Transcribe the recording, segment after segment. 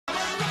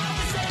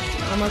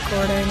I'm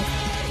recording.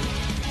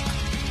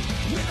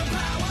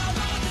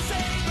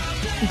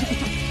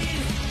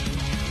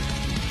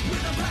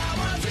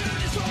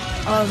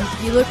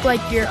 You look like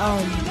you're, I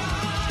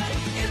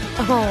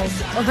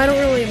don't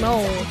really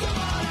know.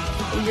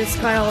 You just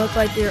kind of look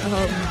like you're,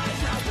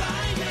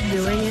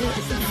 doing it.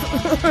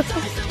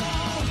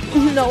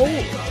 No,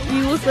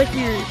 you look like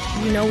you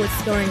know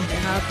what's going to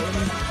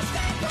happen.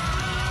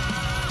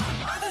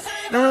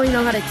 I don't really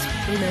know how to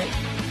explain it.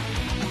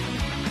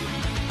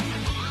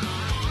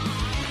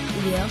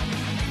 Yeah.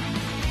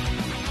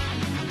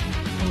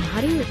 How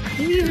do you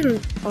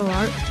even, I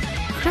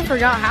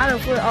forgot how to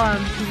put,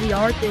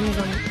 VR things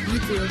on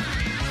YouTube.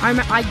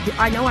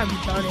 I know I've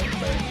done it,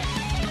 but.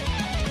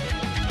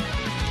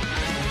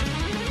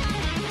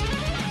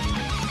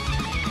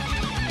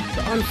 So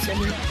I'm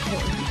sitting,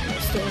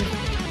 standing.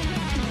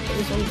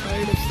 Because I'm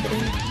tired of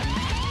sitting.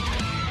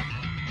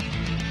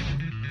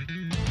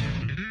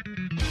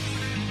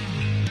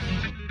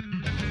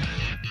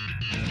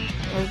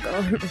 Oh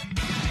god.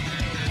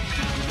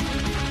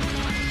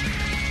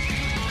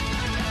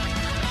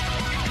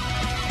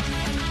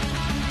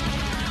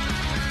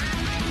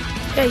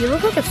 Yeah, you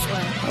look like a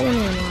sweat. I wouldn't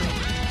even lie.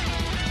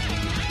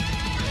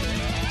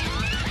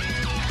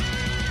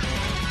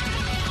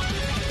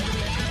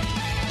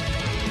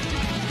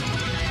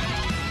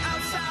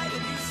 Outside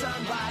of the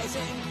sun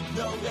rising,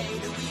 no way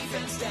to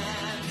even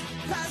stand.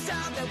 Past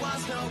out there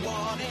was no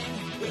warning.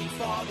 Wait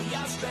for the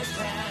outstretched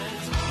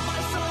hand. My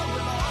soul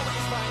will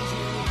always find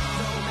you,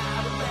 no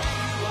matter where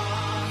you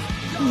are.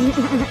 Your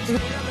heart is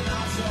never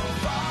not so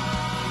far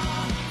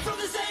from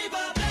the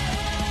saber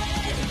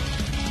blade.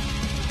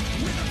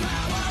 With the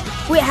power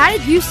of Wait, how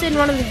did you sit in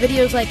one of the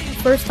videos like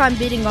first time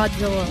beating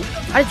Godzilla?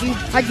 How'd you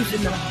sit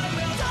in that?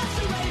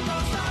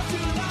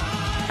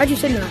 How'd you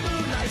sit in that?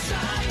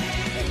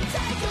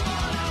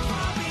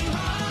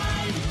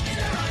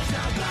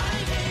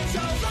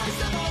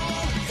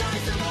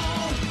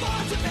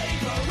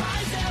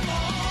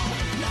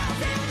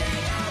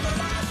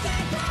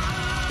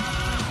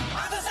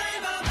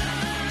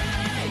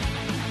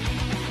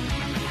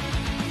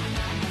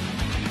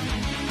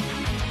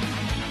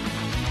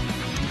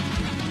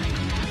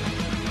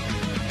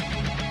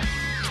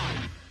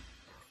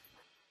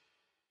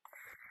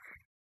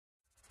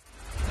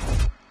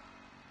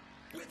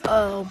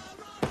 Oh,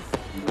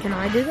 can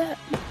I do that?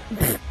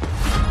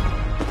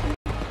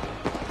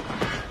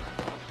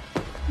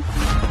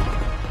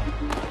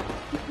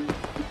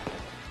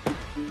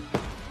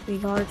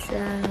 VR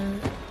chat.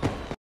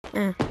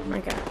 My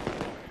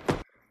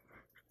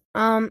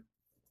god.